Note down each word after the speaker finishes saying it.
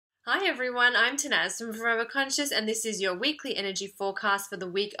Hi everyone, I'm Tanaz from Forever Conscious and this is your weekly energy forecast for the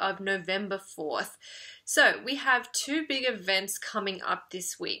week of November 4th. So we have two big events coming up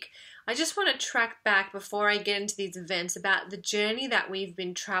this week. I just want to track back before I get into these events about the journey that we've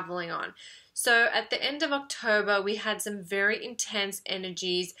been traveling on. So at the end of October we had some very intense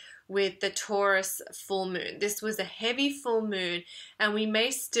energies with the Taurus full moon. This was a heavy full moon and we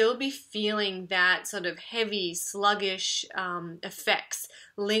may still be feeling that sort of heavy, sluggish effects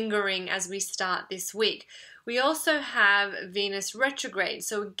lingering as we start this week. We also have Venus retrograde.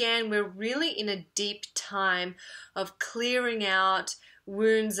 So again, we're really in a deep time of clearing out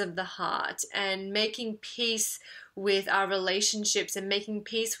wounds of the heart and making peace with our relationships and making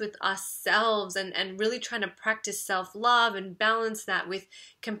peace with ourselves and really trying to practice self-love and balance that with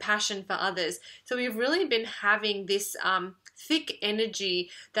compassion for others. So we've really been having this thick energy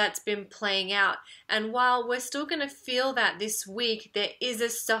that's been playing out, and while we're still going to feel that this week, there is a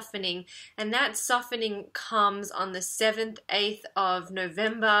softening, and that softening comes on the 7th, 8th of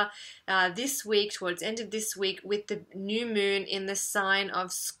November this week, towards the end of this week, with the new moon in the sign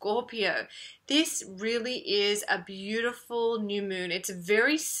of Scorpio. This really is a beautiful new moon. It's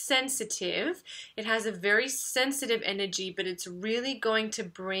very sensitive. It has a very sensitive energy, but it's really going to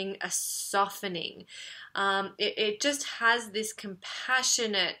bring a softening. It just has this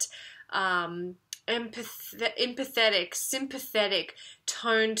compassionate, empathetic, sympathetic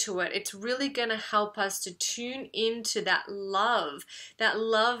tone to it. It's really going to help us to tune into that love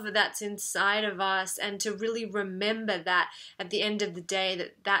that's inside of us, and to really remember that at the end of the day,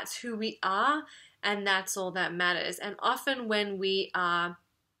 that that's who we are and that's all that matters. And often when we are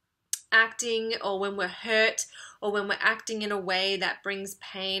acting, or when we're hurt, or when we're acting in a way that brings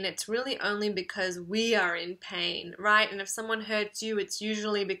pain, it's really only because we are in pain, right? And if someone hurts you, it's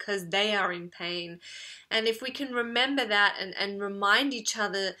usually because they are in pain. And if we can remember that and remind each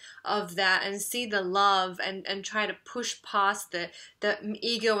other of that and see the love and try to push past the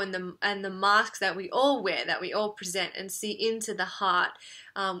ego and the masks that we all wear, that we all present, and see into the heart,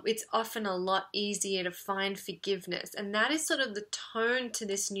 it's often a lot easier to find forgiveness. And that is sort of the tone to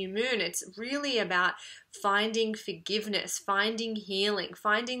this new moon. It's really about finding forgiveness, finding healing,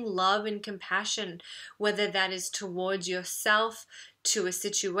 finding love and compassion, whether that is towards yourself, to a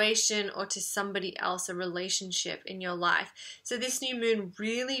situation, or to somebody else, a relationship in your life. So this new moon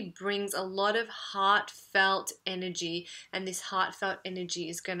really brings a lot of heartfelt energy, and this heartfelt energy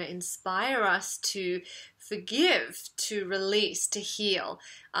is going to inspire us to forgive, to release, to heal.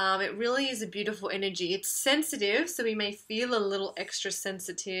 It really is a beautiful energy. It's sensitive, so we may feel a little extra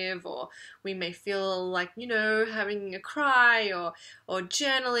sensitive, or we may feel like, having a cry, or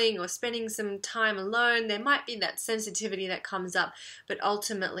journaling, or spending some time alone. There might be that sensitivity that comes up, but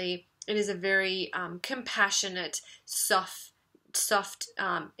ultimately it is a very compassionate, soft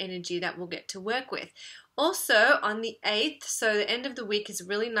energy that we'll get to work with. Also, on the 8th, so the end of the week is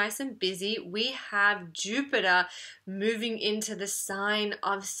really nice and busy, we have Jupiter moving into the sign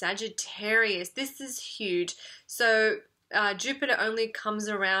of Sagittarius. This is huge. So Jupiter only comes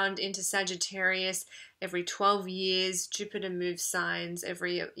around into Sagittarius every 12 years. Jupiter moves signs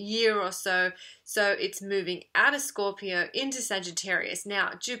every year or so. So it's moving out of Scorpio into Sagittarius.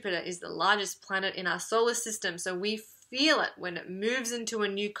 Now, Jupiter is the largest planet in our solar system, so we feel it. When it moves into a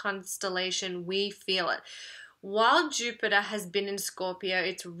new constellation, we feel it. While Jupiter has been in Scorpio,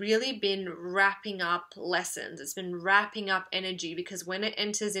 it's really been wrapping up lessons. It's been wrapping up energy, because when it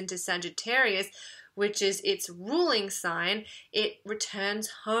enters into Sagittarius, which is its ruling sign, it returns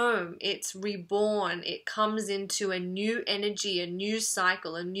home, it's reborn, it comes into a new energy, a new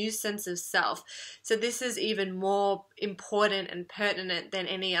cycle, a new sense of self. So this is even more important and pertinent than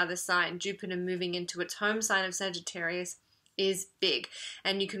any other sign. Jupiter moving into its home sign of Sagittarius is big,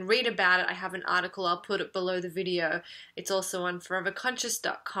 and you can read about it. I have an article, I'll put it below the video. It's also on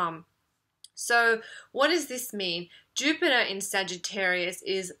foreverconscious.com. So what does this mean? Jupiter in Sagittarius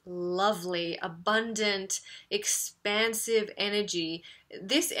is lovely, abundant, expansive energy.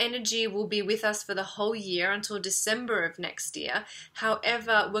 This energy will be with us for the whole year until December of next year.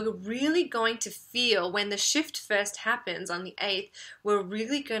 However, we're really going to feel, when the shift first happens on the 8th, we're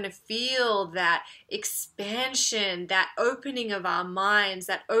really going to feel that expansion, that opening of our minds,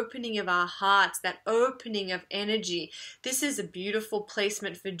 that opening of our hearts, that opening of energy. This is a beautiful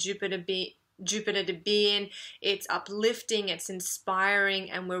placement for Jupiter Jupiter to be in. It's uplifting, it's inspiring,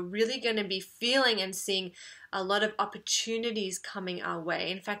 and we're really going to be feeling and seeing a lot of opportunities coming our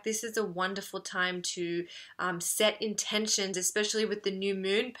way. In fact, this is a wonderful time to set intentions, especially with the new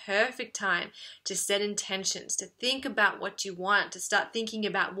moon. Perfect time to set intentions, to think about what you want, to start thinking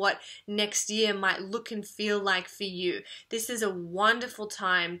about what next year might look and feel like for you. This is a wonderful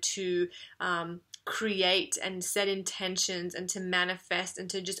time to create and set intentions and to manifest and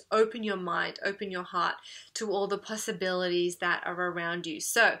to just open your mind, open your heart to all the possibilities that are around you.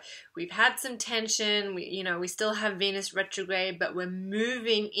 So we've had some tension, we still have Venus retrograde, but we're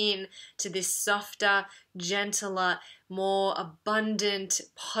moving in to this softer, gentler, more abundant,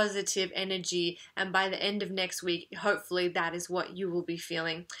 positive energy. And by the end of next week, hopefully that is what you will be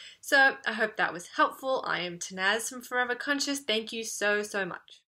feeling. So I hope that was helpful. I am Tanaz from Forever Conscious. Thank you so, so much.